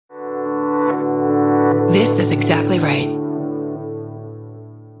This is exactly right.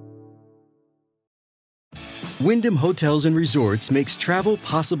 Wyndham Hotels and Resorts makes travel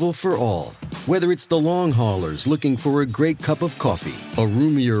possible for all. Whether it's the long haulers looking for a great cup of coffee, a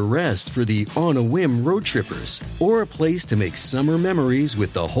roomier rest for the on-a-whim road trippers, or a place to make summer memories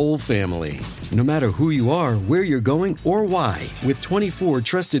with the whole family. No matter who you are, where you're going, or why, with 24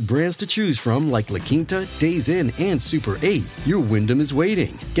 trusted brands to choose from like La Quinta, Days Inn, and Super 8, your Wyndham is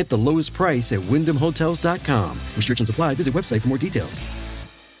waiting. Get the lowest price at WyndhamHotels.com. Restrictions apply. Visit website for more details.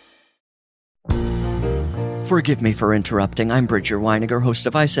 Forgive me for interrupting. I'm Bridger Weiniger, host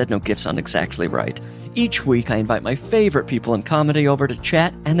of I Said No Gifts on Exactly Right. Each week, I invite my favorite people in comedy over to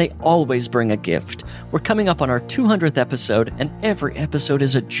chat, and they always bring a gift. We're coming up on our 200th episode, and every episode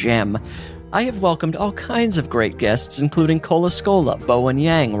is a gem. I have welcomed all kinds of great guests, including Cola Scola, Bowen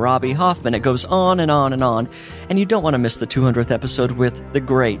Yang, Robbie Hoffman. It goes on and on and on. And you don't want to miss the 200th episode with the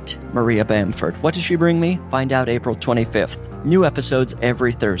great Maria Bamford. What does she bring me? Find out April 25th. New episodes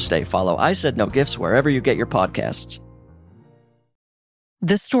every Thursday. Follow I Said No Gifts wherever you get your podcasts.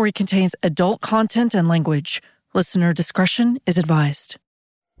 This story contains adult content and language. Listener discretion is advised.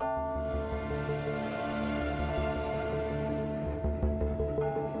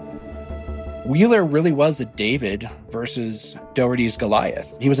 Wheeler really was a David versus Dougherty's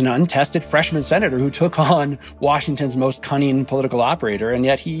Goliath. He was an untested freshman senator who took on Washington's most cunning political operator, and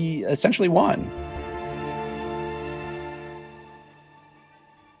yet he essentially won.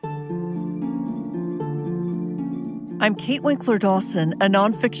 I'm Kate Winkler-Dawson, a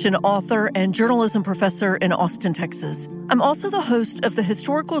nonfiction author and journalism professor in Austin, Texas. I'm also the host of the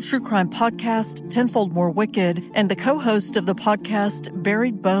historical true crime podcast, Tenfold More Wicked, and the co-host of the podcast,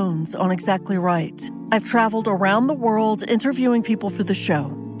 Buried Bones on Exactly Right. I've traveled around the world interviewing people for the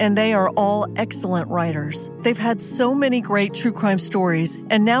show, and they are all excellent writers. They've had so many great true crime stories,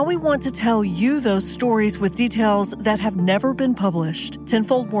 and now we want to tell you those stories with details that have never been published.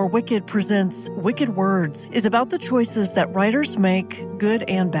 Tenfold More Wicked presents Wicked Words, is about the choices that writers make, good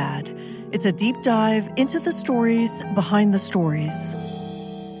and bad. It's a deep dive into the stories behind the stories.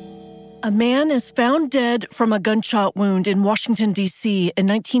 A man is found dead from a gunshot wound in Washington, D.C. in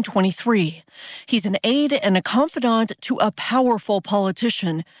 1923. He's an aide and a confidant to a powerful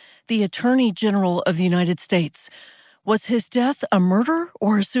politician, the Attorney General of the United States. Was his death a murder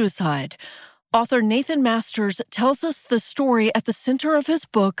or a suicide? Author Nathan Masters tells us the story at the center of his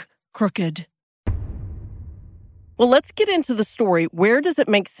book, Crooked. Well, let's get into the story. Where does it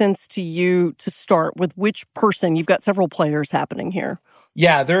make sense to you to start? With which person? You've got several players happening here.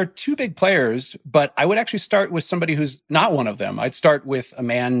 Yeah, there are two big players, but I would actually start with somebody who's not one of them. I'd start with a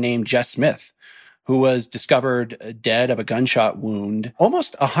man named Jess Smith, who was discovered dead of a gunshot wound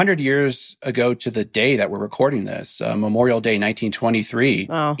almost 100 years ago to the day that we're recording this, Memorial Day 1923,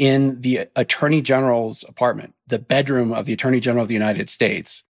 in the Attorney General's apartment, the bedroom of the Attorney General of the United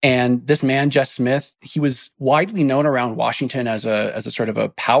States. And this man, Jess Smith, he was widely known around Washington as a sort of a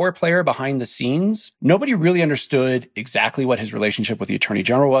power player behind the scenes. Nobody really understood exactly what his relationship with the Attorney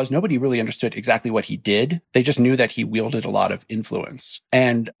General was. Nobody really understood exactly what he did. They just knew that he wielded a lot of influence.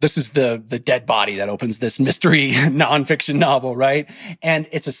 And this is the dead body that opens this mystery nonfiction novel, right? And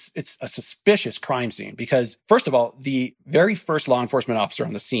it's a suspicious crime scene because, first of all, the very first law enforcement officer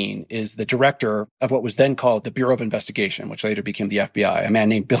on the scene is the director of what was then called the Bureau of Investigation, which later became the FBI, a man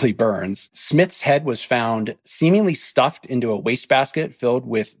named Billy Burns. Smith's head was found seemingly stuffed into a wastebasket filled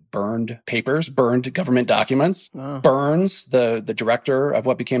with burned papers, burned government documents. Burns, the director of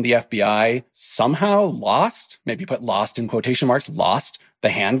what became the FBI, somehow lost, maybe put lost in quotation marks, lost the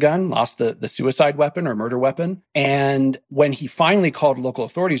handgun, lost the suicide weapon or murder weapon. And when he finally called local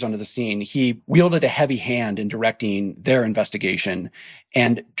authorities onto the scene, he wielded a heavy hand in directing their investigation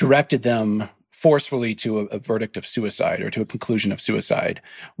and directed them forcefully to a verdict of suicide or to a conclusion of suicide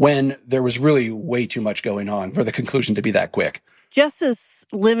when there was really way too much going on for the conclusion to be that quick. Jess is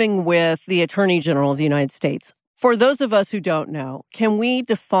living with the Attorney General of the United States. For those of us who don't know, can we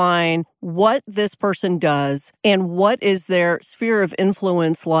define what this person does and what is their sphere of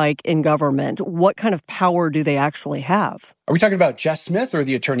influence like in government? What kind of power do they actually have? Are we talking about Jess Smith or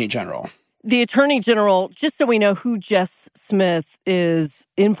the Attorney General? The Attorney General, just so we know who Jess Smith is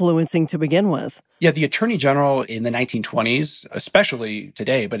influencing to begin with. Yeah, the Attorney General in the 1920s, especially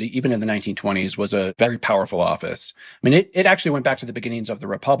today, but even in the 1920s, was a very powerful office. I mean, it actually went back to the beginnings of the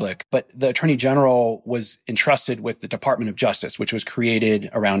Republic, but the Attorney General was entrusted with the Department of Justice, which was created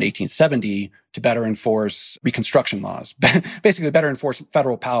around 1870 to better enforce Reconstruction laws, basically better enforce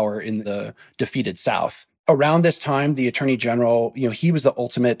federal power in the defeated South. Around this time, the Attorney General, he was the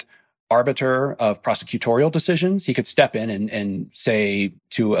ultimate arbiter of prosecutorial decisions. He could step in and say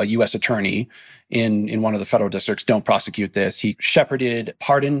to a U.S. attorney in one of the federal districts, don't prosecute this. He shepherded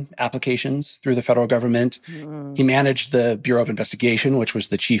pardon applications through the federal government. He managed the Bureau of Investigation, which was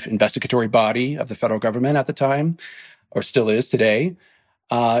the chief investigatory body of the federal government at the time, or still is today.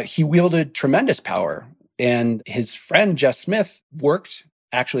 He wielded tremendous power. And his friend, Jess Smith,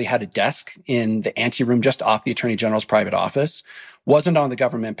 actually had a desk in the anteroom just off the Attorney General's private office, wasn't on the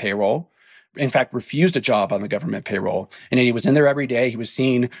government payroll, in fact, refused a job on the government payroll. And he was in there every day. He was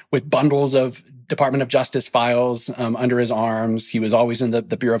seen with bundles of Department of Justice files under his arms. He was always in the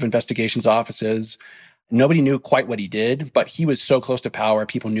Bureau of Investigation's offices. Nobody knew quite what he did, but he was so close to power,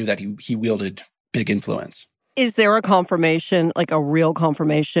 people knew that he wielded big influence. Is there a confirmation, like a real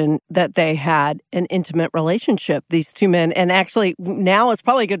confirmation, that they had an intimate relationship, these two men? And actually, now is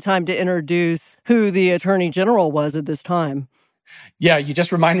probably a good time to introduce who the Attorney General was at this time. Yeah, you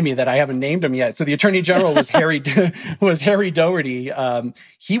just reminded me that I haven't named him yet. So the Attorney General was Harry Doherty.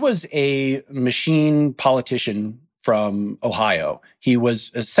 He was a machine politician from Ohio. He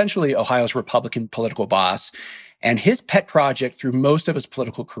was essentially Ohio's Republican political boss. And his pet project through most of his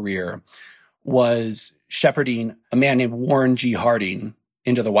political career was shepherding a man named Warren G. Harding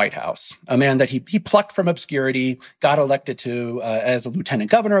into the White House, a man that he plucked from obscurity, got elected to as a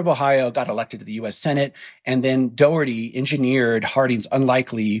lieutenant governor of Ohio, got elected to the U.S. Senate, and then Doherty engineered Harding's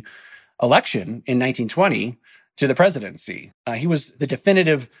unlikely election in 1920 to the presidency. He was the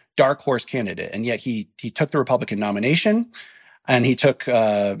definitive dark horse candidate, and yet he took the Republican nomination, and he took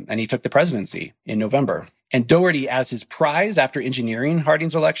the presidency in November. And Doherty, as his prize after engineering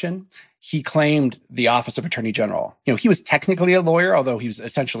Harding's election, he claimed the office of Attorney General. He was technically a lawyer, although he was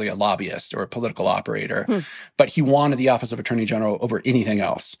essentially a lobbyist or a political operator. But he wanted the office of Attorney General over anything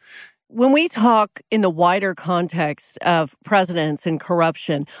else. When we talk in the wider context of presidents and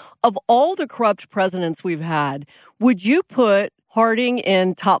corruption, of all the corrupt presidents we've had, would you put Harding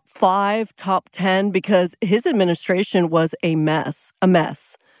in top 5, top 10? Because his administration was a mess.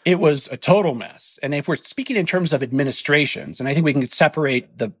 It was a total mess. And if we're speaking in terms of administrations, and I think we can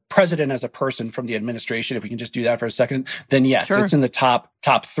separate the president as a person from the administration, if we can just do that for a second, then yes, sure. It's in the top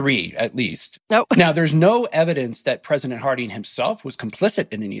 3 at least. Nope. Now, there's no evidence that President Harding himself was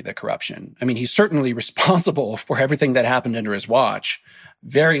complicit in any of the corruption. I mean, he's certainly responsible for everything that happened under his watch.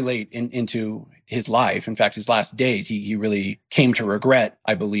 Very late into his life, in fact, his last days, he really came to regret,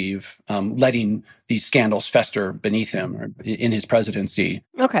 I believe, letting these scandals fester beneath him or in his presidency.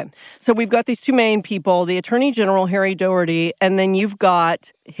 Okay. So we've got these two main people, the Attorney General, Harry Doherty, and then you've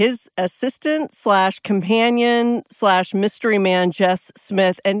got his assistant / companion / mystery man, Jess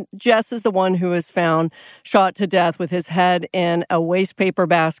Smith. And Jess is the one who is found shot to death with his head in a waste paper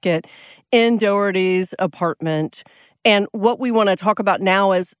basket in Doherty's apartment. And what we want to talk about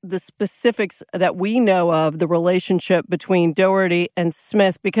now is the specifics that we know of the relationship between Doherty and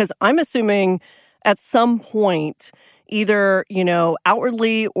Smith, because I'm assuming at some point, either,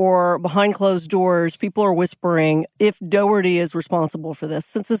 outwardly or behind closed doors, people are whispering if Doherty is responsible for this,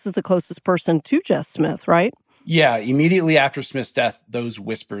 since this is the closest person to Jess Smith, right? Yeah, immediately after Smith's death, those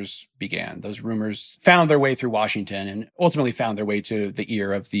whispers began. Those rumors found their way through Washington and ultimately found their way to the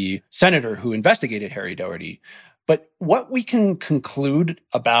ear of the senator who investigated Harry Doherty. But what we can conclude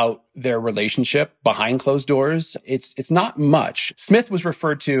about their relationship behind closed doors, it's not much. Smith was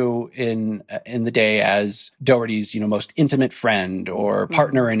referred to in the day as Doherty's, most intimate friend or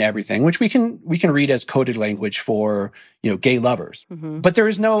partner in everything, which we can read as coded language for, gay lovers. But there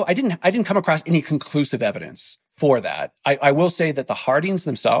is I didn't come across any conclusive evidence for that. I will say that the Hardings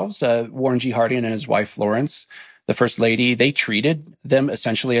themselves, Warren G. Harding and his wife Florence, the First Lady, they treated them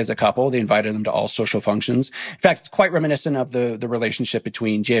essentially as a couple. They invited them to all social functions. In fact, it's quite reminiscent of the relationship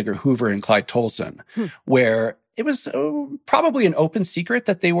between J. Edgar Hoover and Clyde Tolson, where it was probably an open secret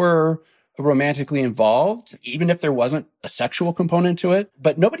that they were romantically involved, even if there wasn't a sexual component to it.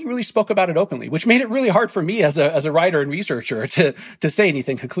 But nobody really spoke about it openly, which made it really hard for me as a writer and researcher to say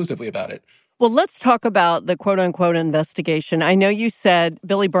anything conclusively about it. Well, let's talk about the quote-unquote investigation. I know you said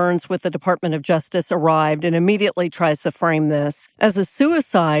Billy Burns with the Department of Justice arrived and immediately tries to frame this as a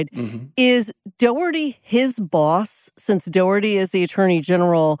suicide. Is Doherty his boss, since Doherty is the Attorney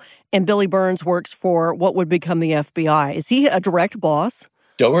General and Billy Burns works for what would become the FBI? Is he a direct boss?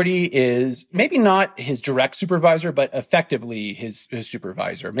 Doherty is maybe not his direct supervisor, but effectively his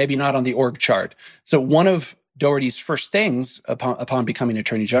supervisor, maybe not on the org chart. So one of Doherty's first things upon becoming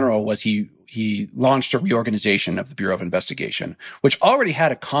Attorney General was he launched a reorganization of the Bureau of Investigation, which already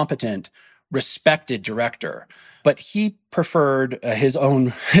had a competent respected director. But he preferred his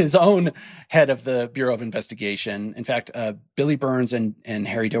own head of the Bureau of Investigation. In fact, Billy Burns and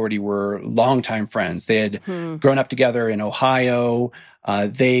Harry Daugherty were longtime friends. They had grown up together in Ohio.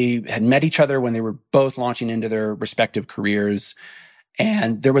 They had met each other when they were both launching into their respective careers.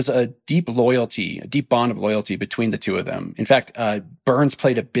 And there was a deep bond of loyalty between the two of them. In fact, Burns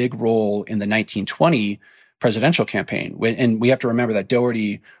played a big role in the 1920 presidential campaign. And we have to remember that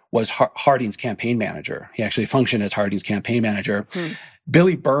Daugherty was Harding's campaign manager. He actually functioned as Harding's campaign manager.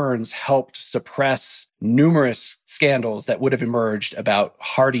 Billy Burns helped suppress numerous scandals that would have emerged about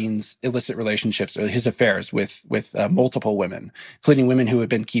Harding's illicit relationships or his affairs with multiple women, including women who had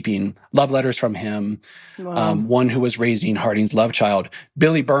been keeping love letters from him, one who was raising Harding's love child.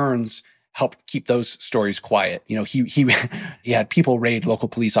 Billy Burns helped keep those stories quiet. You know, he had people raid local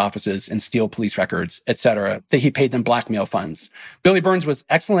police offices and steal police records, et cetera. He paid them blackmail funds. Billy Burns was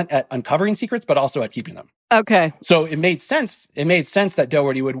excellent at uncovering secrets, but also at keeping them. Okay. So it made sense. It made sense that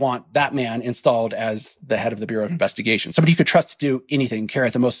Daugherty would want that man installed as the head of the Bureau of Investigation, somebody he could trust to do anything, carry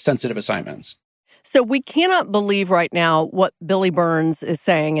out the most sensitive assignments. So we cannot believe right now what Billy Burns is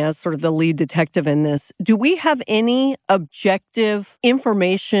saying as sort of the lead detective in this. Do we have any objective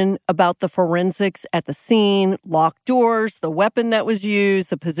information about the forensics at the scene, locked doors, the weapon that was used,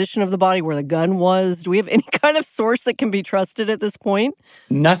 the position of the body where the gun was? Do we have any kind of source that can be trusted at this point?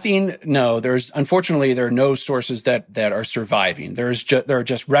 Nothing. No, unfortunately, there are no sources that are surviving. There are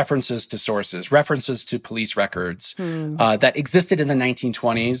just references to sources, references to police records that existed in the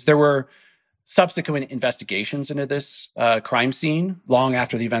 1920s. There were subsequent investigations into this crime scene long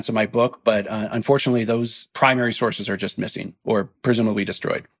after the events of my book, but unfortunately, those primary sources are just missing or presumably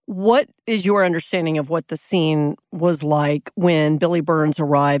destroyed. What is your understanding of what the scene was like when Billy Burns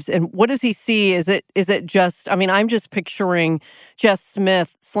arrives, and what does he see? Is it just? I mean, I'm just picturing Jess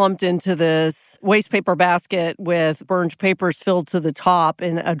Smith slumped into this wastepaper basket with burned papers filled to the top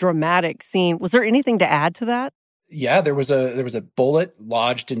in a dramatic scene. Was there anything to add to that? Yeah, there was a bullet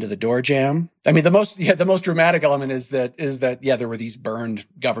lodged into the door jamb. I mean, the most dramatic element is that there were these burned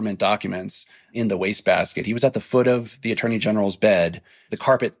government documents in the wastebasket. He was at the foot of the Attorney General's bed, the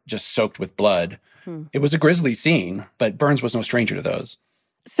carpet just soaked with blood. It was a grisly scene, but Burns was no stranger to those.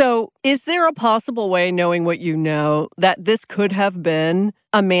 So is there a possible way, knowing what you know, that this could have been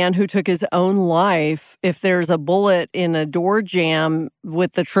a man who took his own life if there's a bullet in a door jamb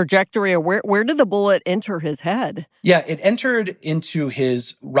with the trajectory? Or where did the bullet enter his head? Yeah, it entered into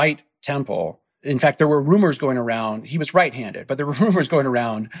his right temple. In fact, there were rumors going around. He was right-handed, but there were rumors going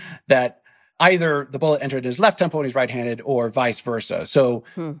around that either the bullet entered his left temple when he's right-handed or vice versa. So,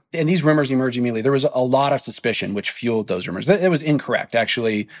 and these rumors emerged immediately. There was a lot of suspicion which fueled those rumors. It was incorrect.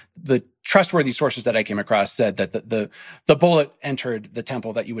 Actually, the trustworthy sources that I came across said that the bullet entered the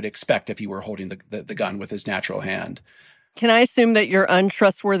temple that you would expect if he were holding the gun with his natural hand. Can I assume that your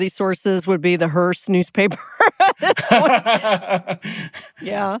untrustworthy sources would be the Hearst newspaper?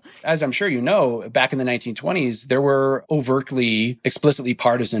 Yeah. As I'm sure you know, back in the 1920s, there were overtly, explicitly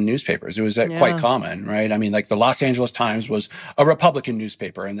partisan newspapers. It was quite common, right? I mean, like the Los Angeles Times was a Republican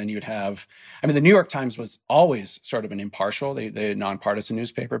newspaper. And then you'd have, the New York Times was always sort of an impartial, the nonpartisan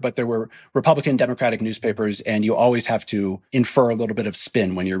newspaper, but there were Republican, Democratic newspapers, and you always have to infer a little bit of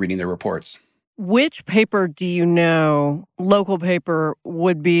spin when you're reading their reports. Which paper do you know, local paper,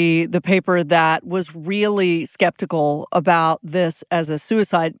 would be the paper that was really skeptical about this as a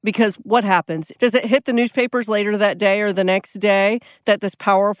suicide? Because what happens? Does it hit the newspapers later that day or the next day that this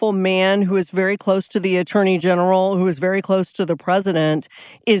powerful man who is very close to the Attorney General, who is very close to the president,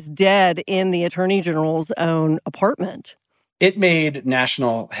 is dead in the Attorney General's own apartment? It made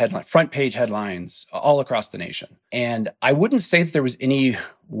national front page headlines all across the nation. And I wouldn't say that there was any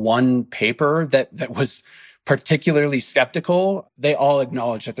one paper that was particularly skeptical. They all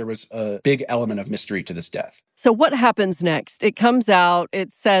acknowledged that there was a big element of mystery to this death. So what happens next? It comes out,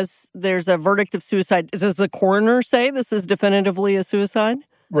 it says there's a verdict of suicide. Does the coroner say this is definitively a suicide?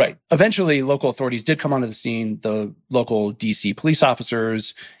 Right. Eventually, local authorities did come onto the scene. The local D.C. police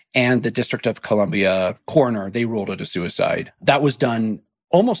officers and the District of Columbia coroner, they ruled it a suicide. That was done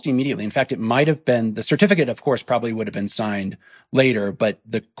almost immediately. In fact, it might have been, the certificate, of course, probably would have been signed later, but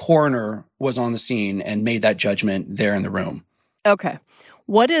the coroner was on the scene and made that judgment there in the room. Okay.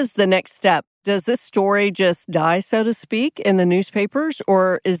 What is the next step? Does this story just die, so to speak, in the newspapers,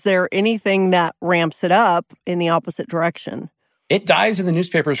 or is there anything that ramps it up in the opposite direction? It dies in the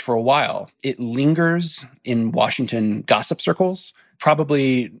newspapers for a while. It lingers in Washington gossip circles.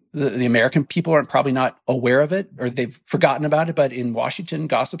 Probably the American people are probably not aware of it or they've forgotten about it. But in Washington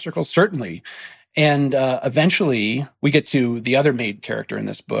gossip circles, certainly And eventually, we get to the other main character in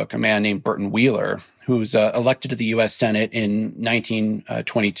this book, a man named Burton Wheeler, who's elected to the U.S. Senate in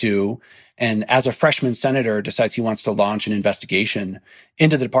 1922. And as a freshman senator, decides he wants to launch an investigation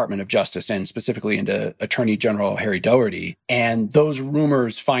into the Department of Justice and specifically into Attorney General Harry Doherty. And those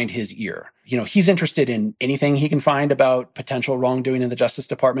rumors find his ear. He's interested in anything he can find about potential wrongdoing in the Justice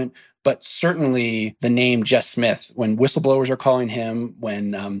Department, but certainly the name Jess Smith, when whistleblowers are calling him,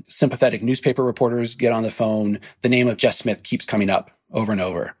 when sympathetic newspaper reporters get on the phone, the name of Jess Smith keeps coming up over and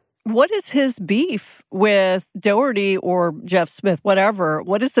over. What is his beef with Doherty or Jeff Smith, whatever?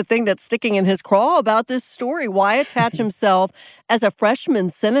 What is the thing that's sticking in his craw about this story? Why attach himself as a freshman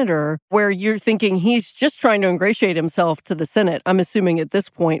senator where you're thinking he's just trying to ingratiate himself to the Senate? I'm assuming at this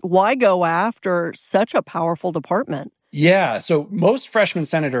point. Why go after such a powerful department? Yeah. So most freshman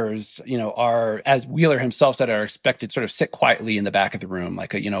senators, are, as Wheeler himself said, are expected to sort of sit quietly in the back of the room,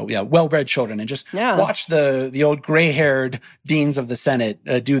 like well-bred children, and just watch the old gray-haired deans of the Senate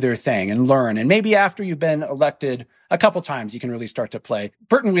do their thing and learn. And maybe after you've been elected a couple times, you can really start to play.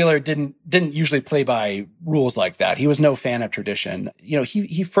 Burton Wheeler didn't usually play by rules like that. He was no fan of tradition.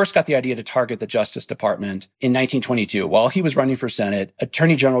 He first got the idea to target the Justice Department in 1922 while he was running for Senate.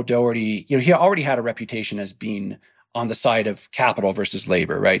 Attorney General Doherty, he already had a reputation as being on the side of capital versus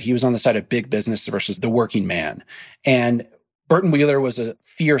labor, right? He was on the side of big business versus the working man. And Burton Wheeler was a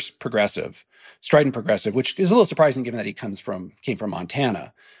fierce progressive, strident progressive, which is a little surprising given that he came from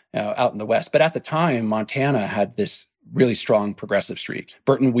Montana, out in the West. But at the time, Montana had this really strong progressive streak.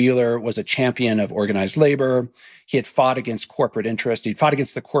 Burton Wheeler was a champion of organized labor. He had fought against corporate interest. He'd fought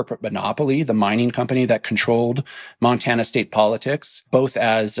against the corporate monopoly, the mining company that controlled Montana state politics, both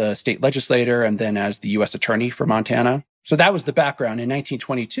as a state legislator and then as the U.S. attorney for Montana. So that was the background. In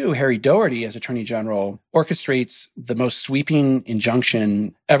 1922, Harry Doherty, as Attorney General, orchestrates the most sweeping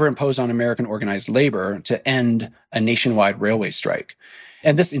injunction ever imposed on American organized labor to end a nationwide railway strike.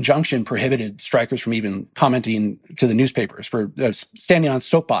 And this injunction prohibited strikers from even commenting to the newspapers, for standing on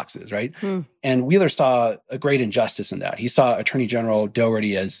soapboxes, right? And Wheeler saw a great injustice in that. He saw Attorney General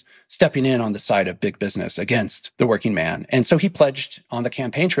Doherty as stepping in on the side of big business against the working man. And so he pledged on the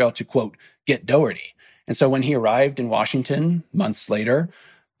campaign trail to, quote, get Doherty. And so when he arrived in Washington months later,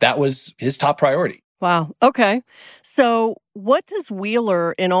 that was his top priority. Wow. Okay. So what does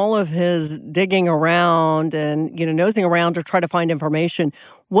Wheeler, in all of his digging around and, nosing around to try to find information,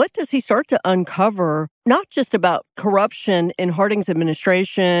 what does he start to uncover, not just about corruption in Harding's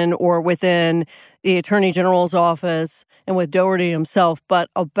administration or within the Attorney General's office and with Doherty himself, but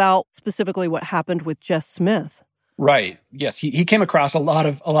about specifically what happened with Jess Smith? Right. Yes. He came across a lot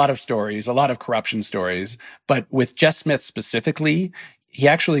of stories, a lot of corruption stories. But with Jess Smith specifically, he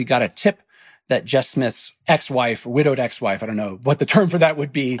actually got a tip that Jess Smith's ex-wife, widowed ex-wife, I don't know what the term for that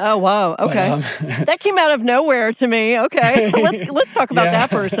would be. Oh, wow. Okay. But, that came out of nowhere to me. Okay. Let's talk about that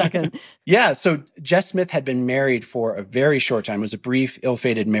for a second. Yeah. So Jess Smith had been married for a very short time. It was a brief,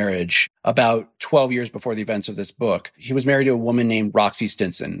 ill-fated marriage about 12 years before the events of this book. He was married to a woman named Roxy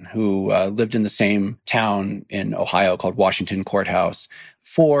Stinson, who lived in the same town in Ohio called Washington Courthouse.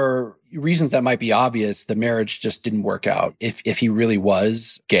 For reasons that might be obvious, the marriage just didn't work out. If he really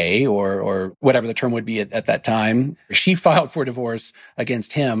was gay or whatever the term would be at that time, she filed for divorce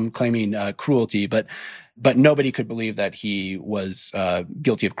against him, claiming cruelty. But nobody could believe that he was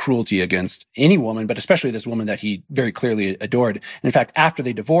guilty of cruelty against any woman, but especially this woman that he very clearly adored. And in fact, after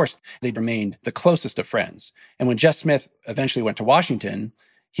they divorced, they remained the closest of friends. And when Jess Smith eventually went to Washington,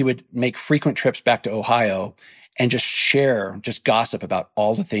 he would make frequent trips back to Ohio and just gossip about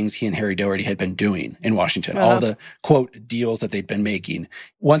all the things he and Harry Doherty had been doing in Washington, all the, quote, deals that they'd been making.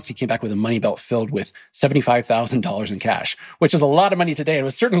 Once he came back with a money belt filled with $75,000 in cash, which is a lot of money today. It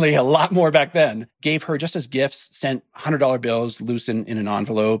was certainly a lot more back then. Gave her just as gifts, sent $100 bills loose in an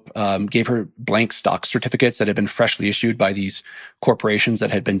envelope, gave her blank stock certificates that had been freshly issued by these corporations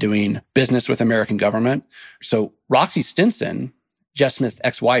that had been doing business with American government. So Roxy Stinson, Jess Smith's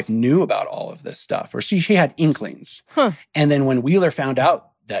ex-wife, knew about all of this stuff, or she had inklings. And then when Wheeler found out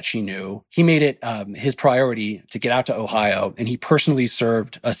that she knew, he made it his priority to get out to Ohio, and he personally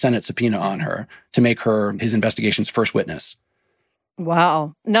served a Senate subpoena on her to make her his investigation's first witness.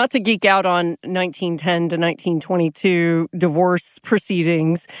 Wow. Not to geek out on 1910 to 1922 divorce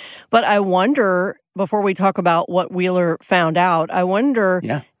proceedings, but I wonder, before we talk about what Wheeler found out, I wonder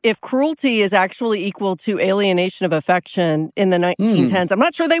if cruelty is actually equal to alienation of affection in the 1910s. I'm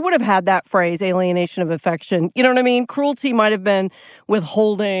not sure they would have had that phrase, alienation of affection. You know what I mean? Cruelty might have been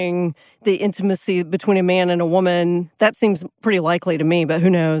withholding the intimacy between a man and a woman. That seems pretty likely to me, but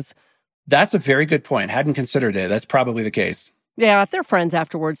who knows? That's a very good point. Hadn't considered it. That's probably the case. Yeah, if they're friends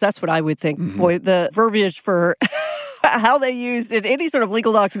afterwards, that's what I would think. Mm-hmm. Boy, the verbiage for how they used it, any sort of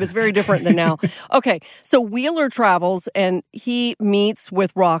legal document is very different than now. Okay, so Wheeler travels and he meets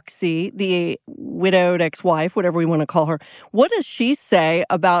with Roxy, the widowed ex-wife, whatever we want to call her. What does she say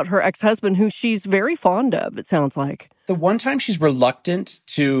about her ex-husband, who she's very fond of, it sounds like? The one time she's reluctant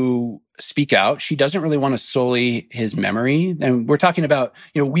to speak out, she doesn't really want to sully his memory. And we're talking about,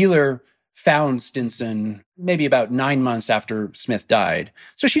 Wheeler found Stinson maybe about 9 months after Smith died.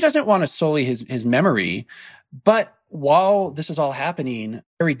 So she doesn't want to sully his memory. But while this is all happening,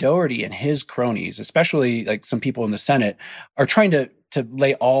 Harry Doherty and his cronies, especially like some people in the Senate, are trying to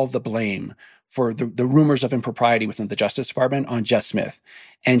lay all the blame for the rumors of impropriety within the Justice Department on Jess Smith.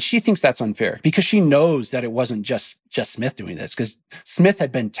 And she thinks that's unfair because she knows that it wasn't just Smith doing this, because Smith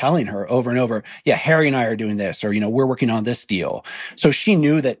had been telling her over and over, yeah, Harry and I are doing this, or, we're working on this deal. So she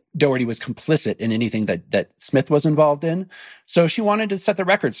knew that Doherty was complicit in anything that Smith was involved in. So she wanted to set the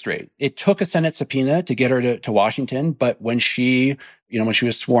record straight. It took a Senate subpoena to get her to Washington. But when she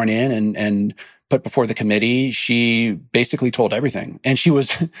was sworn in and put before the committee, she basically told everything. And she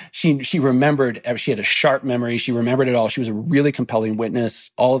remembered, she had a sharp memory. She remembered it all. She was a really compelling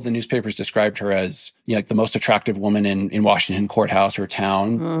witness. All of the newspapers described her as like the most attractive woman in Washington courthouse or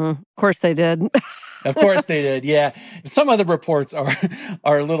town. Of course they did. Of course they did. Yeah. Some of the reports are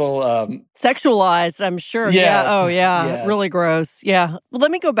a little sexualized, I'm sure. Yes, yeah. Oh yeah. Yes. Really gross. Yeah. Well, let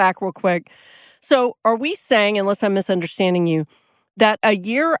me go back real quick. So are we saying, unless I'm misunderstanding you, that a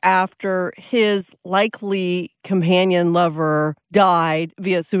year after his likely companion lover died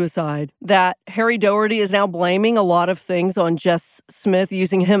via suicide, that Harry Doherty is now blaming a lot of things on Jess Smith,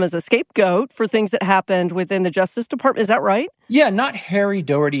 using him as a scapegoat for things that happened within the Justice Department? Is that right? Yeah, not Harry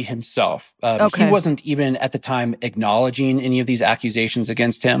Doherty himself. Okay. He wasn't even at the time acknowledging any of these accusations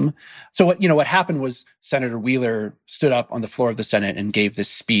against him. So what happened was Senator Wheeler stood up on the floor of the Senate and gave this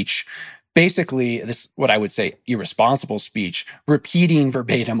speech. Basically, this, what I would say, irresponsible speech, repeating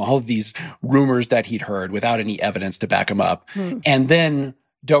verbatim all of these rumors that he'd heard without any evidence to back him up. And then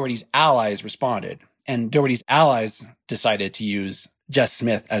Doherty's allies responded. And Doherty's allies decided to use Jess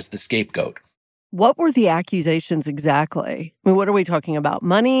Smith as the scapegoat. What were the accusations exactly? I mean, what are we talking about?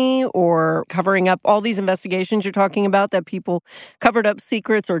 Money or covering up all these investigations you're talking about, that people covered up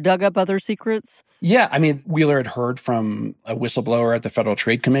secrets or dug up other secrets? Yeah. I mean, Wheeler had heard from a whistleblower at the Federal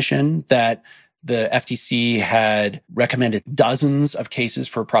Trade Commission that the FTC had recommended dozens of cases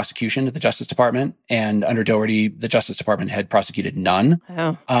for prosecution to the Justice Department. And under Doherty, the Justice Department had prosecuted none.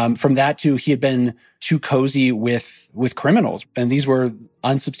 Oh. From that to he had been too cozy with criminals. And these were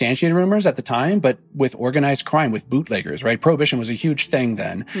unsubstantiated rumors at the time, but with organized crime, with bootleggers, right? Prohibition was a huge thing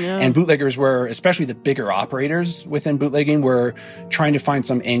then. Yeah. And bootleggers were, especially the bigger operators within bootlegging, were trying to find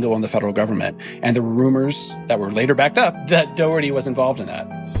some angle on the federal government. And there were rumors that were later backed up that Doherty was involved in that.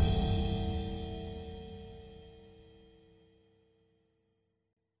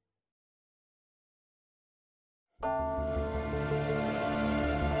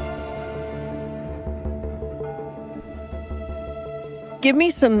 Give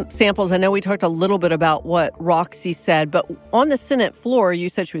me some samples. I know we talked a little bit about what Roxy said, but on the Senate floor, you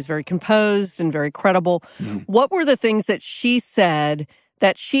said she was very composed and very credible. Mm-hmm. What were the things that she said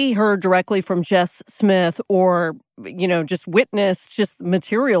that she heard directly from Jess Smith or, just witnessed just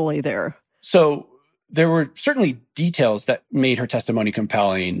materially there? So there were certainly details that made her testimony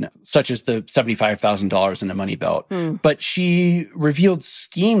compelling, such as the $75,000 in a money belt. But she revealed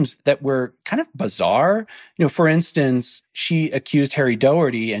schemes that were kind of bizarre. For instance, she accused Harry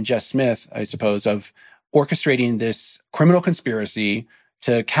Doherty and Jess Smith, I suppose, of orchestrating this criminal conspiracy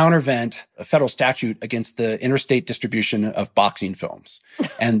to countervent a federal statute against the interstate distribution of boxing films.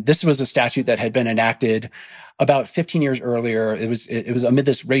 And this was a statute that had been enacted about 15 years earlier. It was amid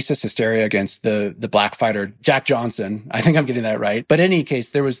this racist hysteria against the black fighter, Jack Johnson. I think I'm getting that right. But in any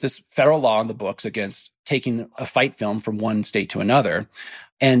case, there was this federal law in the books against taking a fight film from one state to another.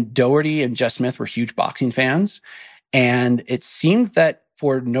 And Doherty and Jess Smith were huge boxing fans. And it seemed that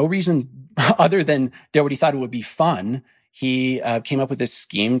for no reason other than Doherty thought it would be fun, he came up with this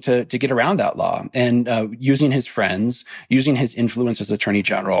scheme to get around that law. And using his friends, using his influence as Attorney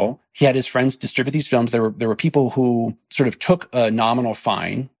General, he had his friends distribute these films. There were people who sort of took a nominal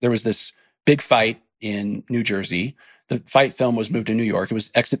fine. There was this big fight in New Jersey. The fight film was moved to New York. It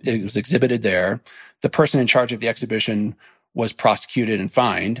was exhibited there. The person in charge of the exhibition was prosecuted and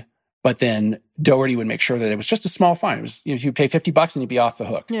fined. But then Doherty would make sure that it was just a small fine. It was, you pay $50 and you'd be off the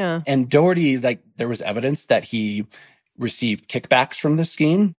hook. Yeah. And Doherty, there was evidence that he received kickbacks from this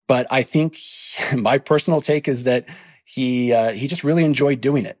scheme. But I think my personal take is that he just really enjoyed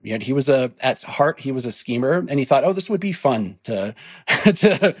doing it. He was at heart, he was a schemer, and he thought, oh, this would be fun to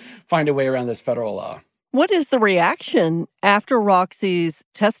to find a way around this federal law. What is the reaction after Roxy's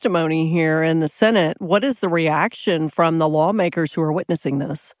testimony here in the Senate? What is the reaction from the lawmakers who are witnessing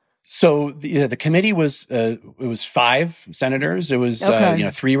this? So the committee was it was 5 senators. It was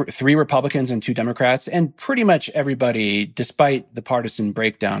three Republicans and 2 Democrats, and pretty much everybody, despite the partisan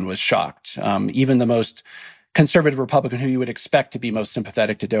breakdown, was shocked. Even the most conservative Republican who you would expect to be most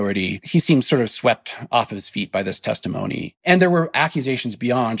sympathetic to Dougherty, he seemed sort of swept off his feet by this testimony. And there were accusations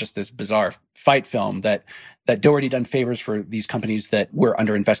beyond just this bizarre fight film that Dougherty done favors for these companies that were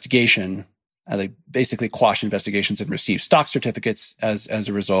under investigation. They basically quashed investigations and received stock certificates as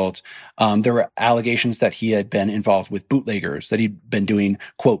a result. There were allegations that he had been involved with bootleggers, that he'd been doing,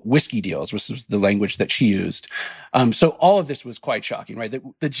 quote, whiskey deals, which was the language that she used. So all of this was quite shocking, right?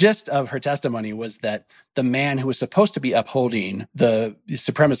 The gist of her testimony was that the man who was supposed to be upholding the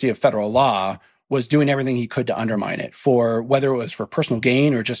supremacy of federal law was doing everything he could to undermine it, for whether it was for personal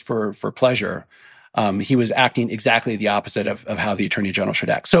gain or just for pleasure. He was acting exactly the opposite of how the Attorney General should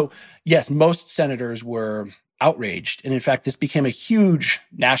act. So, yes, most senators were outraged. And in fact, this became a huge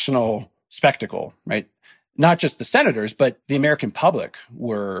national spectacle, right? Not just the senators, but the American public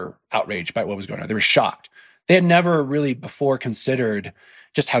were outraged by what was going on. They were shocked. They had never really before considered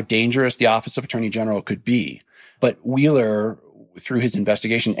just how dangerous the office of Attorney General could be. But Wheeler, through his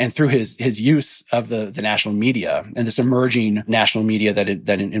investigation and through his use of the national media and this emerging national media that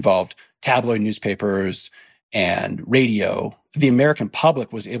involved tabloid newspapers and radio, the American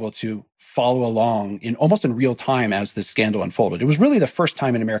public was able to follow along almost in real time as this scandal unfolded. It was really the first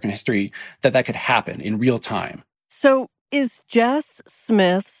time in American history that could happen in real time. So is Jess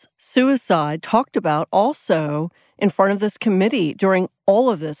Smith's suicide talked about also in front of this committee during all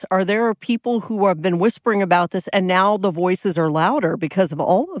of this? Are there people who have been whispering about this and now the voices are louder because of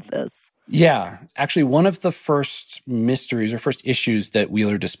all of this? Yeah. Actually, one of the first mysteries or first issues that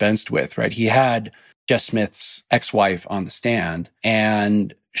Wheeler dispensed with, right? He had Jess Smith's ex-wife on the stand,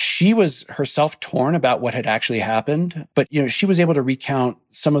 and she was herself torn about what had actually happened. But, she was able to recount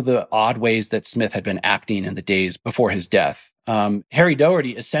some of the odd ways that Smith had been acting in the days before his death. Harry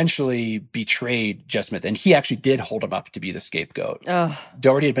Dougherty essentially betrayed Jess Smith, and he actually did hold him up to be the scapegoat.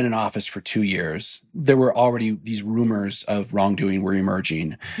 Dougherty had been in office for 2 years. There were already these rumors of wrongdoing were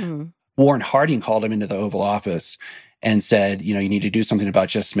emerging. Warren Harding called him into the Oval Office and said, you need to do something about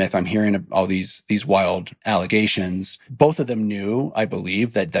Jess Smith. I'm hearing all these wild allegations. Both of them knew, I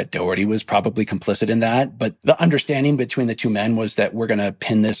believe, that Dougherty was probably complicit in that. But the understanding between the two men was that we're going to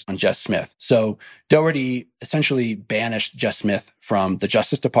pin this on Jess Smith. So Dougherty essentially banished Jess Smith from the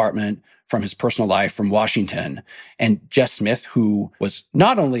Justice Department, from his personal life, from Washington. And Jess Smith, who was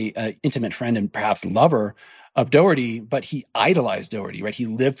not only an intimate friend and perhaps lover of Dougherty, but he idolized Dougherty, right? He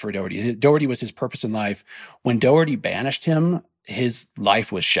lived for Dougherty. Dougherty was his purpose in life. When Dougherty banished him, his life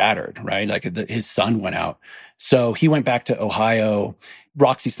was shattered, right? Like his sun went out. So he went back to Ohio.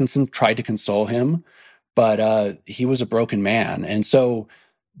 Roxy Stinson tried to console him, but he was a broken man. And so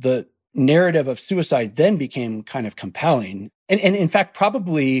the narrative of suicide then became kind of compelling. And in fact,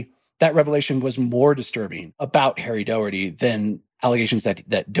 probably that revelation was more disturbing about Harry Dougherty than allegations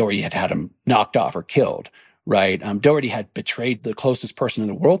that Dougherty had him knocked off or killed. Right. Dougherty had betrayed the closest person in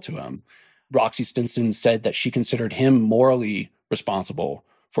the world to him. Roxy Stinson said that she considered him morally responsible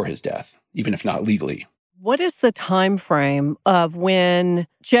for his death, even if not legally. What is the time frame of when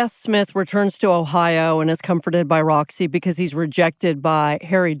Jess Smith returns to Ohio and is comforted by Roxy because he's rejected by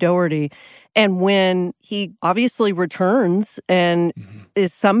Harry Dougherty, and when he obviously returns and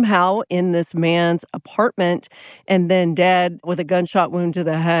is somehow in this man's apartment and then dead with a gunshot wound to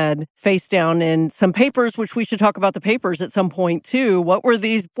the head, face down in some papers, which we should talk about the papers at some point too. What were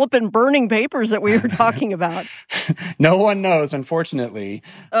these flippin' burning papers that we were talking about? No one knows, unfortunately.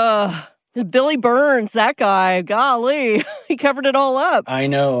 Billy Burns, that guy, golly, he covered it all up. I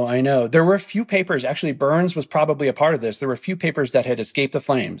know. There were a few papers. Actually, Burns was probably a part of this. There were a few papers that had escaped the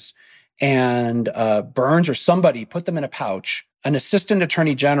flames. And Burns or somebody put them in a pouch. An assistant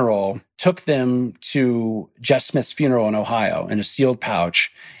attorney general took them to Jess Smith's funeral in Ohio in a sealed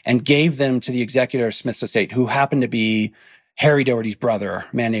pouch and gave them to the executor of Smith's estate, who happened to be Harry Dougherty's brother,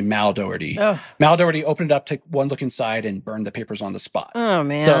 a man named Mal Dougherty. Mal Dougherty opened it up, took one look inside, and burned the papers on the spot. Oh,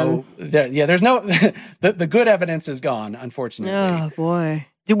 man. So, there's no... the good evidence is gone, unfortunately. Oh, boy.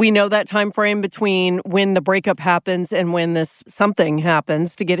 Do we know that time frame between when the breakup happens and when this something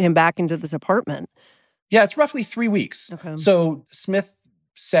happens to get him back into this apartment? Yeah, it's roughly 3 weeks. Okay. So Smith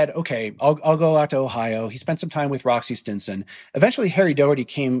said, okay, I'll go out to Ohio. He spent some time with Roxy Stinson. Eventually, Harry Dougherty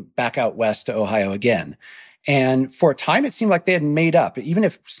came back out west to Ohio again. And for a time, it seemed like they had made up. Even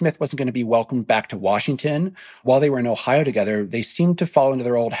if Smith wasn't going to be welcomed back to Washington, while they were in Ohio together, they seemed to fall into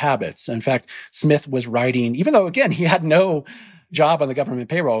their old habits. In fact, Smith was writing, even though, again, he had no job on the government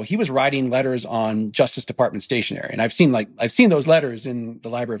payroll, he was writing letters on Justice Department stationery. And I've seen those letters in the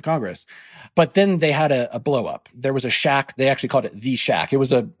Library of Congress. But then they had a blow up. There was a shack. They actually called it the Shack. It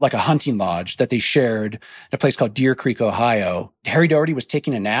was like a hunting lodge that they shared in a place called Deer Creek, Ohio. Harry Daugherty was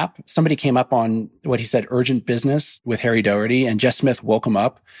taking a nap. Somebody came up on what he said, urgent business with Harry Daugherty, and Jess Smith woke him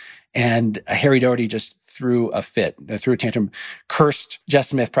up. And Harry Daugherty just threw a tantrum, cursed Jess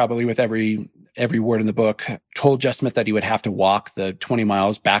Smith probably with every word in the book, told Jess Smith that he would have to walk the 20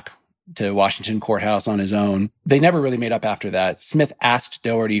 miles back to Washington Courthouse on his own. They never really made up after that. Smith asked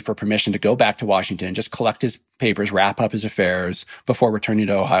Daugherty for permission to go back to Washington, just collect his papers, wrap up his affairs before returning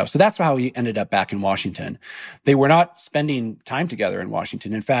to Ohio. So that's how he ended up back in Washington. They were not spending time together in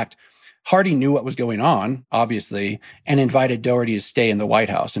Washington. In fact, Hardy knew what was going on, obviously, and invited Daugherty to stay in the White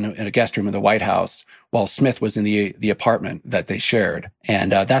House, in a guest room in the White House, while Smith was in the apartment that they shared.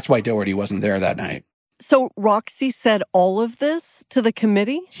 And that's why Daugherty wasn't there that night. So Roxy said all of this to the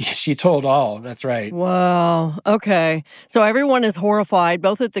committee? She told all. That's right. Wow. Okay. So everyone is horrified,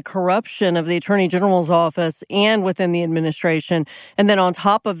 both at the corruption of the Attorney General's office and within the administration. And then on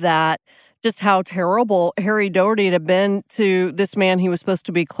top of that, just how terrible Harry Daugherty had been to this man he was supposed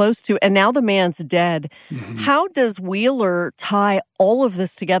to be close to. And now the man's dead. Mm-hmm. How does Wheeler tie all of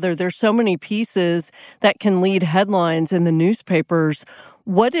this together? There's so many pieces that can lead headlines in the newspapers.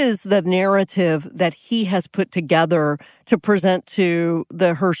 What is the narrative that he has put together to present to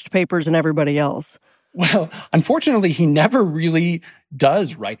the Hearst papers and everybody else? Well, unfortunately, he never really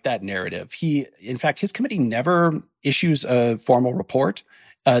does write that narrative. In fact, his committee never issues a formal report.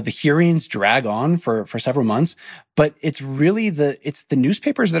 The hearings drag on for several months, but it's really the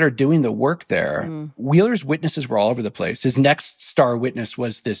newspapers that are doing the work there. Mm. Wheeler's witnesses were all over the place. His next star witness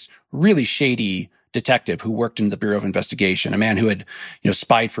was this really shady detective who worked in the Bureau of Investigation, a man who had,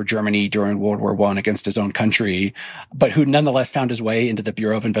 spied for Germany during World War I against his own country, but who nonetheless found his way into the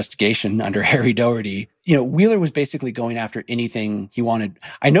Bureau of Investigation under Harry Daugherty. Wheeler was basically going after anything he wanted.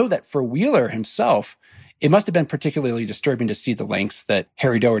 I know that for Wheeler himself, it must have been particularly disturbing to see the lengths that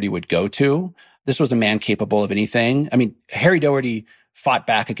Harry Daugherty would go to. This was a man capable of anything. I mean, Harry Daugherty fought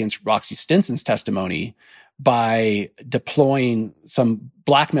back against Roxy Stinson's testimony by deploying some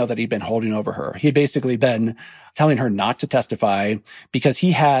blackmail that he'd been holding over her. He had basically been telling her not to testify because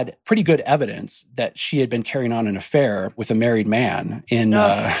he had pretty good evidence that she had been carrying on an affair with a married man in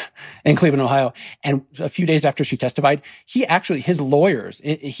Cleveland, Ohio. And a few days after she testified, he and his lawyers,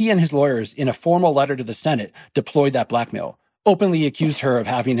 in a formal letter to the Senate, deployed that blackmail, openly accused her of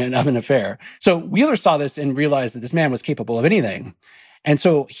having an affair. So Wheeler saw this and realized that this man was capable of anything. And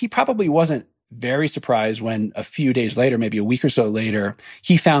so he probably wasn't very surprised when a few days later, maybe a week or so later,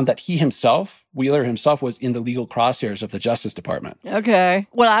 he found that Wheeler himself, was in the legal crosshairs of the Justice Department. Okay.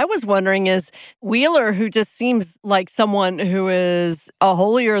 What I was wondering is Wheeler, who just seems like someone who is a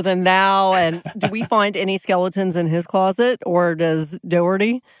holier than thou, and do we find any skeletons in his closet, or does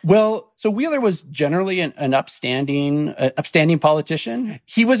Daugherty? Well, so Wheeler was generally an upstanding politician.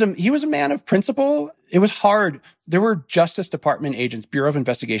 He was a man of principle. It was hard. There were Justice Department agents, Bureau of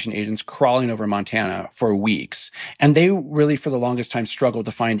Investigation agents crawling over Montana for weeks. And they really, for the longest time, struggled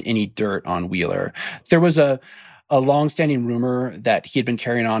to find any dirt on Wheeler. There was a long-standing rumor that he had been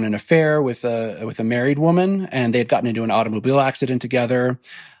carrying on an affair with a married woman, and they had gotten into an automobile accident together.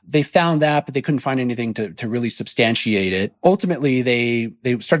 They found that, but they couldn't find anything to really substantiate it. Ultimately,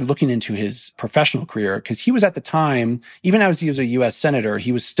 they started looking into his professional career because he was, at the time, even as he was a U.S. senator,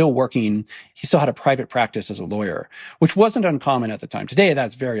 he was still working. He still had a private practice as a lawyer, which wasn't uncommon at the time. Today,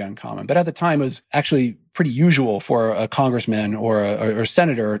 that's very uncommon. But at the time, it was actually pretty usual for a congressman or a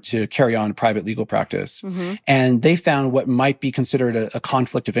senator to carry on private legal practice. Mm-hmm. And they found what might be considered a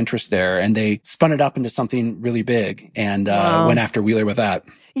conflict of interest there, and they spun it up into something really big and went after Wheeler with that.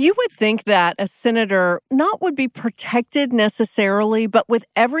 You would think that a senator would be protected necessarily, but with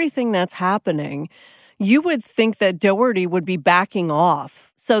everything that's happening, you would think that Daugherty would be backing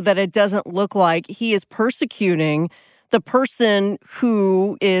off so that it doesn't look like he is persecuting the person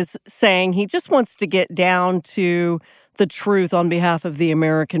who is saying he just wants to get down to the truth on behalf of the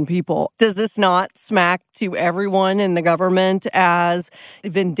American people. Does this not smack to everyone in the government as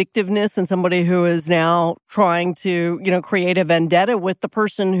vindictiveness and somebody who is now trying to, create a vendetta with the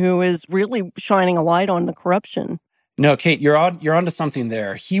person who is really shining a light on the corruption? No, Kate, you're onto something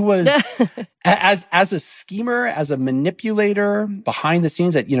there. He was as a schemer, as a manipulator behind the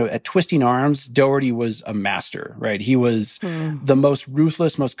scenes at Twisting Arms, Daugherty was a master, right? He was the most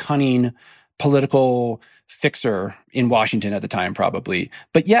ruthless, most cunning political fixer in Washington at the time, probably.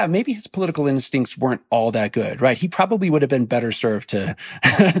 But yeah, maybe his political instincts weren't all that good, right? He probably would have been better served to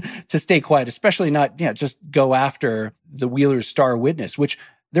to stay quiet, especially not just go after the Wheeler's star witness, which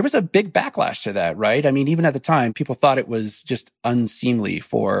there was a big backlash to that, right? I mean, even at the time, people thought it was just unseemly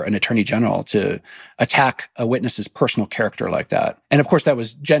for an attorney general to attack a witness's personal character like that. And of course, that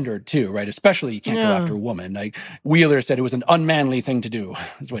was gendered too, right? Especially you can't go after a woman. Like Wheeler said it was an unmanly thing to do,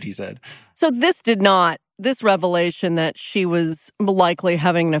 is what he said. So this revelation that she was likely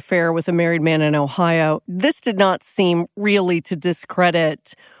having an affair with a married man in Ohio, this did not seem really to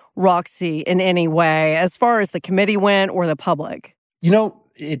discredit Roxy in any way as far as the committee went or the public.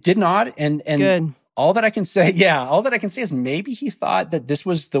 It did not. And Good. all that I can say is maybe he thought that this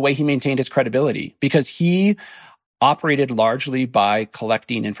was the way he maintained his credibility, because he operated largely by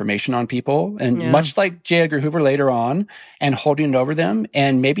collecting information on people, and much like J. Edgar Hoover later on, and holding it over them.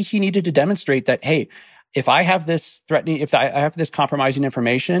 And maybe he needed to demonstrate that, hey, if I have this compromising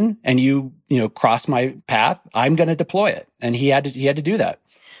information and you cross my path, I'm going to deploy it. And he had to do that.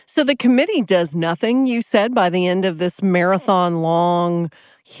 So the committee does nothing, you said, by the end of this marathon-long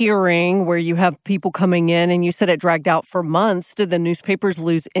hearing where you have people coming in, and you said it dragged out for months. Did the newspapers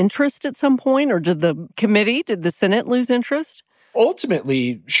lose interest at some point, or did the Senate lose interest?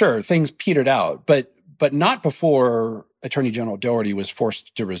 Ultimately, sure, things petered out, but not before Attorney General Dougherty was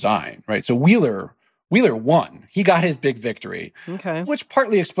forced to resign, right? So Wheeler won. He got his big victory, which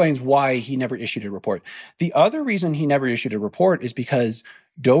partly explains why he never issued a report. The other reason he never issued a report is because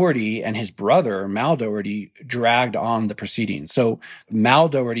Dougherty and his brother, Mal Dougherty, dragged on the proceedings. So Mal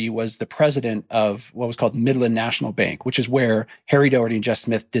Dougherty was the president of what was called Midland National Bank, which is where Harry Dougherty and Jess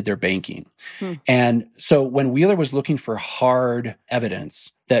Smith did their banking. And so when Wheeler was looking for hard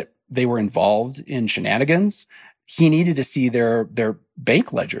evidence that they were involved in shenanigans, he needed to see their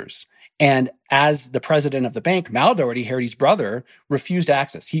bank ledgers. And as the president of the bank, Mal Dougherty, Harry's brother, refused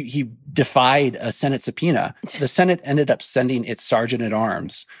access. He defied a Senate subpoena. The Senate ended up sending its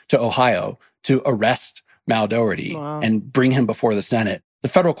sergeant-at-arms to Ohio to arrest Mal Dougherty and bring him before the Senate. The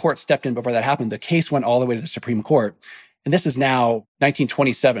federal court stepped in before that happened. The case went all the way to the Supreme Court. And this is now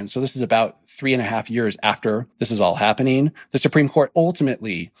 1927. So this is about 3.5 years after this is all happening. The Supreme Court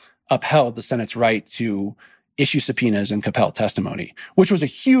ultimately upheld the Senate's right to issue subpoenas and compel testimony, which was a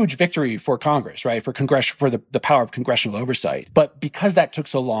huge victory for Congress, right? For the power of congressional oversight. But because that took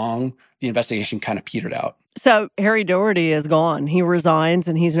so long, the investigation kind of petered out. So Harry Dougherty is gone. He resigns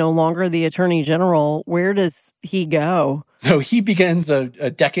and he's no longer the attorney general. Where does he go? So he begins a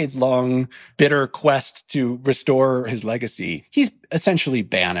decades-long bitter quest to restore his legacy. He's essentially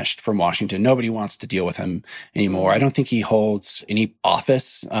banished from Washington. Nobody wants to deal with him anymore. I don't think he holds any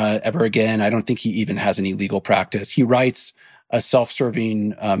office ever again. I don't think he even has any legal practice. He writes a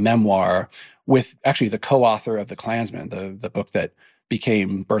self-serving memoir with actually the co-author of The Klansman, the book that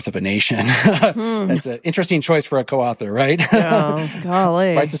became Birth of a Nation. That's an interesting choice for a co-author, right? Oh,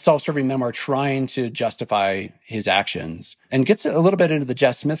 golly. Writes a self-serving memoir trying to justify his actions and gets a little bit into the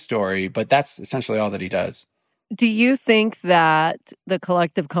Jess Smith story, but that's essentially all that he does. Do you think that the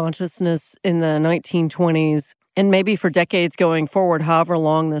collective consciousness in the 1920s, and maybe for decades going forward, however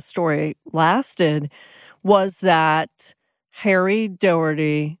long this story lasted, was that Harry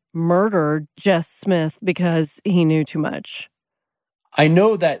Dougherty murdered Jess Smith because he knew too much? I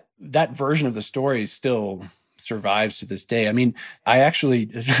know that version of the story still survives to this day. I mean, I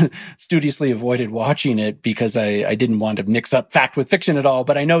actually studiously avoided watching it because I didn't want to mix up fact with fiction at all.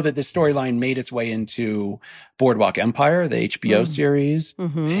 But I know that this storyline made its way into Boardwalk Empire, the HBO series.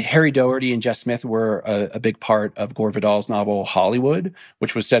 Harry Dougherty and Jess Smith were a big part of Gore Vidal's novel Hollywood,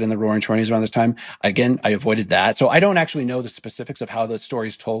 which was set in the Roaring '20s around this time. Again, I avoided that. So I don't actually know the specifics of how the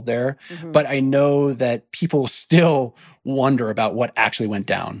story's told there. But I know that people still wonder about what actually went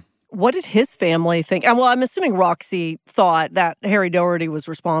down. What did his family think? Well, I'm assuming Roxy thought that Harry Dougherty was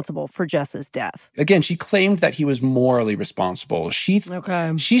responsible for Jess's death. Again, she claimed that he was morally responsible. She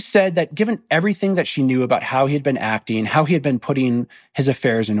said that given everything that she knew about how he had been acting, how he had been putting his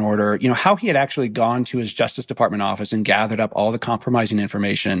affairs in order, how he had actually gone to his Justice Department office and gathered up all the compromising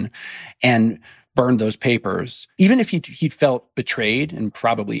information and burned those papers. Even if he'd felt betrayed and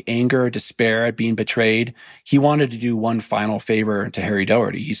probably anger, despair at being betrayed, he wanted to do one final favor to Harry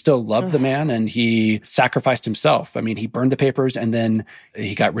Dougherty. He still loved the man and he sacrificed himself. I mean, he burned the papers and then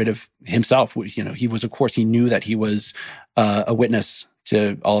he got rid of himself. He was, of course, he knew that he was a witness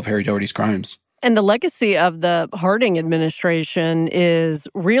to all of Harry Dougherty's crimes. And the legacy of the Harding administration is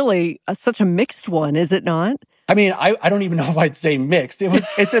really such a mixed one, is it not? I mean, I don't even know if I'd say mixed.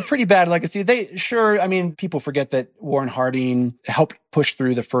 It's a pretty bad legacy. People forget that Warren Harding helped push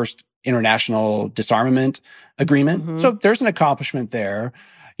through the first international disarmament agreement. Mm-hmm. So there's an accomplishment there.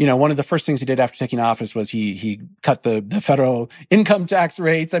 One of the first things he did after taking office was he cut the federal income tax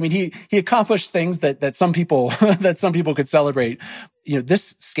rates. I mean, he accomplished things that some people could celebrate.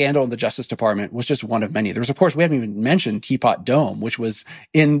 This scandal in the Justice Department was just one of many. There was, of course, we haven't even mentioned Teapot Dome, which was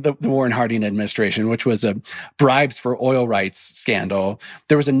in the Warren Harding administration, which was a bribes for oil rights scandal.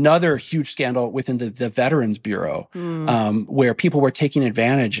 There was another huge scandal within the Veterans Bureau, where people were taking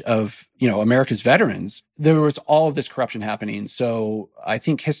advantage of, America's veterans. There was all of this corruption happening. So I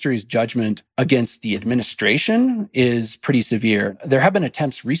think history's judgment against the administration is pretty severe. There have been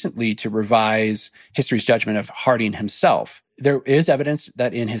attempts recently to revise history's judgment of Harding himself. There is evidence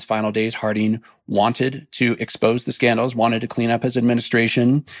that in his final days, Harding wanted to expose the scandals, wanted to clean up his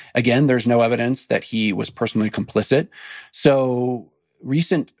administration. Again, there's no evidence that he was personally complicit. So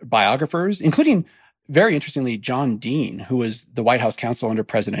recent biographers, including, very interestingly, John Dean, who was the White House counsel under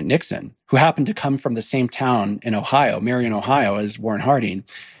President Nixon, who happened to come from the same town in Ohio, Marion, Ohio, as Warren Harding.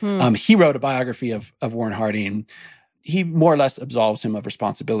 He wrote a biography of Warren Harding. He more or less absolves him of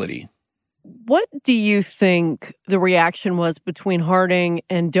responsibility. What do you think the reaction was between Harding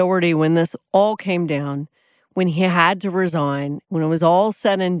and Dougherty when this all came down, when he had to resign, when it was all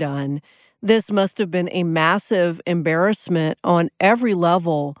said and done? This must have been a massive embarrassment on every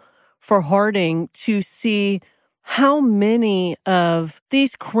level for Harding to see how many of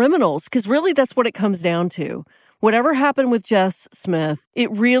these criminals, because really that's what it comes down to. Whatever happened with Jess Smith, it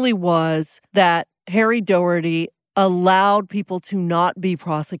really was that Harry Dougherty allowed people to not be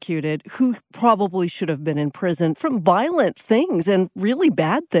prosecuted who probably should have been in prison from violent things and really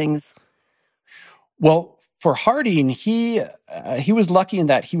bad things. Well, for Harding, he was lucky in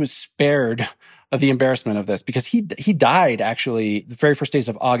that he was spared of the embarrassment of this, because he died actually the very first days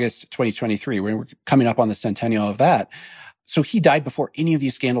of August 2023, when we're coming up on the centennial of that. So he died before any of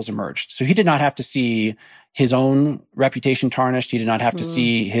these scandals emerged. So he did not have to see his own reputation tarnished. He did not have to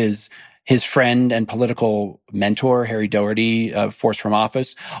see his friend and political mentor, Harry Dougherty, forced from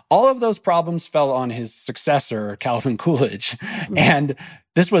office. All of those problems fell on his successor, Calvin Coolidge. And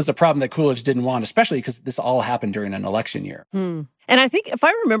this was a problem that Coolidge didn't want, especially because this all happened during an election year. And I think, if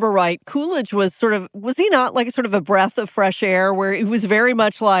I remember right, Coolidge was he not like sort of a breath of fresh air, where it was very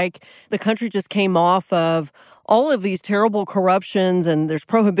much like the country just came off of all of these terrible corruptions and there's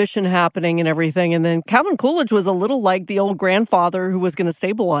prohibition happening and everything. And then Calvin Coolidge was a little like the old grandfather who was going to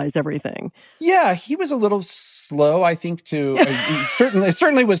stabilize everything. Yeah, he was a little slow, I think, to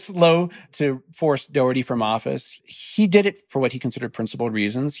certainly was slow to force Dougherty from office. He did it for what he considered principled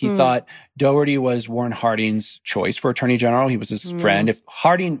reasons. He thought Dougherty was Warren Harding's choice for Attorney General. He was his friend. If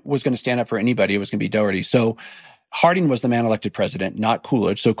Harding was going to stand up for anybody, it was going to be Dougherty. So Harding was the man elected president, not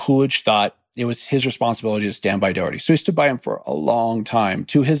Coolidge. So Coolidge thought it was his responsibility to stand by Dougherty. So he stood by him for a long time,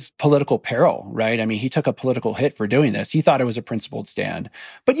 to his political peril, right? I mean, he took a political hit for doing this. He thought it was a principled stand.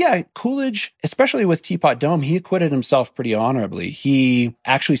 But yeah, Coolidge, especially with Teapot Dome, he acquitted himself pretty honorably. He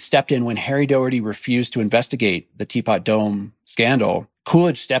actually stepped in when Harry Dougherty refused to investigate the Teapot Dome scandal.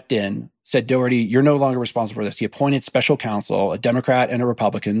 Coolidge stepped in, said, Dougherty, you're no longer responsible for this. He appointed special counsel, a Democrat and a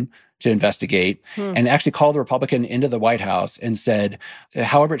Republican, to investigate, and actually called the Republican into the White House and said,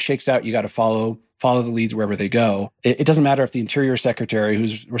 however it shakes out, you got to follow the leads wherever they go. It doesn't matter if the Interior Secretary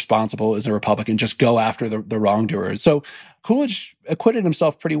who's responsible is a Republican, just go after the wrongdoers. So Coolidge acquitted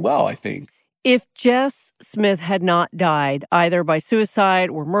himself pretty well, I think. If Jess Smith had not died, either by suicide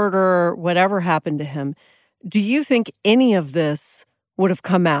or murder, whatever happened to him, do you think any of this would have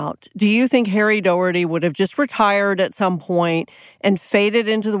come out? Do you think Harry Dougherty would have just retired at some point and faded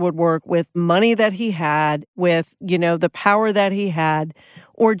into the woodwork with money that he had, with, the power that he had?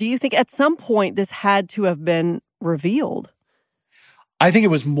 Or do you think at some point this had to have been revealed? I think it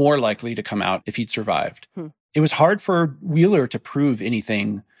was more likely to come out if he'd survived. It was hard for Wheeler to prove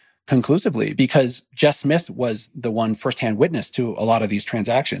anything conclusively because Jess Smith was the one firsthand witness to a lot of these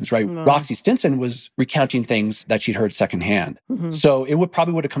transactions, right? Roxy Stinson was recounting things that she'd heard secondhand. So it would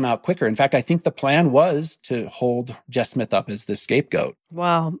have come out quicker. In fact, I think the plan was to hold Jess Smith up as the scapegoat.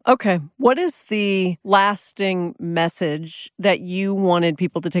 Wow. Okay. What is the lasting message that you wanted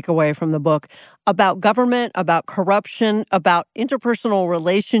people to take away from the book about government, about corruption, about interpersonal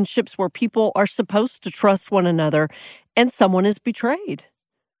relationships where people are supposed to trust one another and someone is betrayed?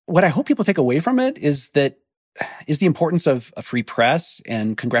 What I hope people take away from it is the importance of a free press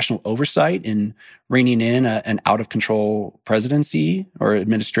and congressional oversight in reining in an out-of-control presidency or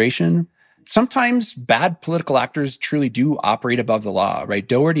administration. Sometimes bad political actors truly do operate above the law, right?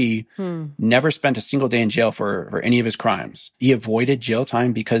 Dougherty never spent a single day in jail for any of his crimes. He avoided jail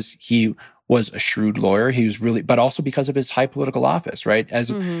time because he was a shrewd lawyer. He was really, but also because of his high political office, right? As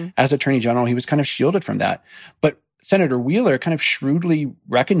Attorney General, he was kind of shielded from that. But Senator Wheeler kind of shrewdly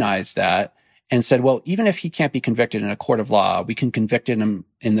recognized that and said, well, even if he can't be convicted in a court of law, we can convict him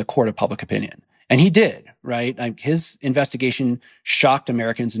in the court of public opinion. And he did, right? Like, his investigation shocked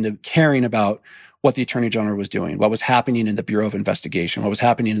Americans into caring about what the Attorney General was doing, what was happening in the Bureau of Investigation, what was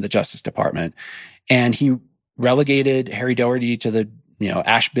happening in the Justice Department. And he relegated Harry Daugherty to the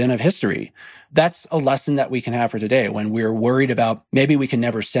ash bin of history. That's a lesson that we can have for today when we're worried about maybe we can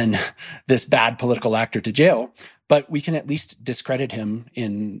never send this bad political actor to jail, but we can at least discredit him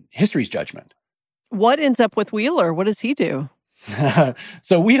in history's judgment. What ends up with Wheeler? What does he do?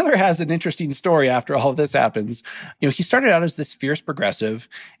 So Wheeler has an interesting story after all of this happens. He started out as this fierce progressive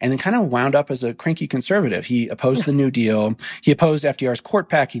and then kind of wound up as a cranky conservative. He opposed the New Deal. He opposed FDR's court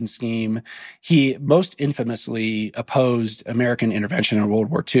packing scheme. He most infamously opposed American intervention in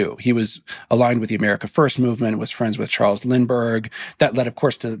World War II. He was aligned with the America First movement, was friends with Charles Lindbergh. That led, of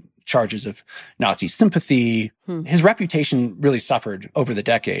course, to charges of Nazi sympathy. His reputation really suffered over the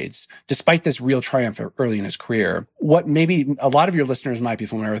decades, despite this real triumph early in his career. What maybe a lot of your listeners might be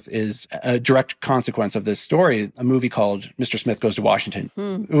familiar with is a direct consequence of this story, a movie called Mr. Smith Goes to Washington.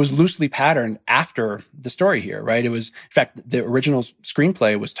 It was loosely patterned after the story here, right? It was, in fact, the original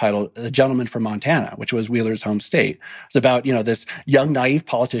screenplay was titled The Gentleman from Montana, which was Wheeler's home state. It's about, this young, naive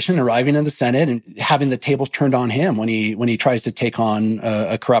politician arriving in the Senate and having the tables turned on him when he tries to take on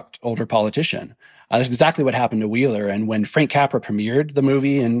a corrupt older politician. That's exactly what happened to Wheeler. And when Frank Capra premiered the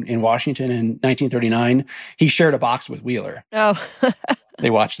movie in Washington in 1939, he shared a box with Wheeler. Oh. They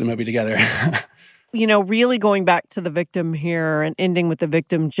watched the movie together. Really going back to the victim here and ending with the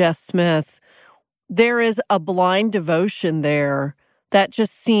victim, Jess Smith, there is a blind devotion there that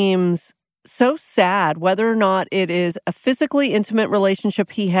just seems so sad, whether or not it is a physically intimate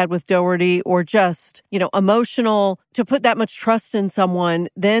relationship he had with Daugherty or just, emotional. To put that much trust in someone,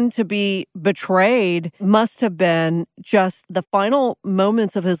 then to be betrayed must have been just the final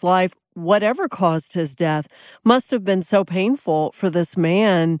moments of his life. Whatever caused his death must have been so painful for this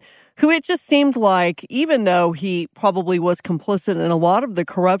man who it just seemed like, even though he probably was complicit in a lot of the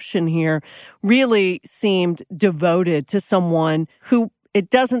corruption here, really seemed devoted to someone who it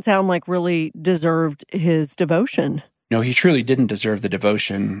doesn't sound like really deserved his devotion. No, he truly didn't deserve the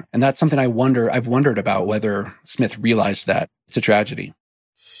devotion. And that's something I've wondered about whether Smith realized that. It's a tragedy.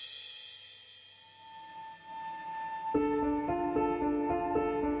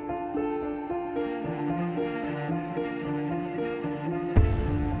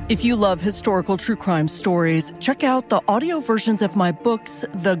 If you love historical true crime stories, check out the audio versions of my books,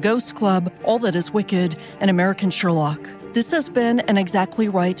 The Ghost Club, All That Is Wicked, and American Sherlock. This has been an Exactly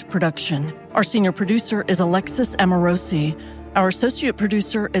Right production. Our senior producer is Alexis Amorosi. Our associate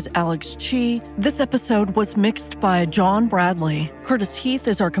producer is Alex Chi. This episode was mixed by John Bradley. Curtis Heath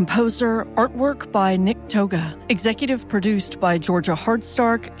is our composer. Artwork by Nick Toga. Executive produced by Georgia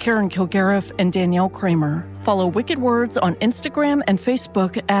Hardstark, Karen Kilgariff, and Danielle Kramer. Follow Wicked Words on Instagram and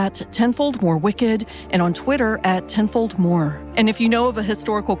Facebook at Tenfold More Wicked and on Twitter at Tenfold More. And if you know of a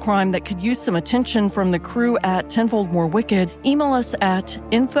historical crime that could use some attention from the crew at Tenfold More Wicked, email us at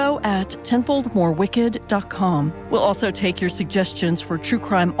info@tenfoldmorewicked.com. We'll also take your suggestions for true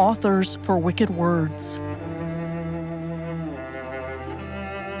crime authors for Wicked Words.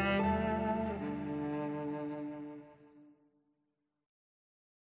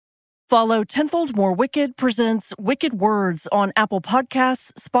 Follow Tenfold More Wicked presents Wicked Words on Apple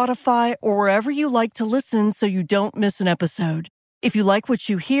Podcasts, Spotify, or wherever you like to listen so you don't miss an episode. If you like what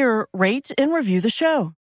you hear, rate and review the show.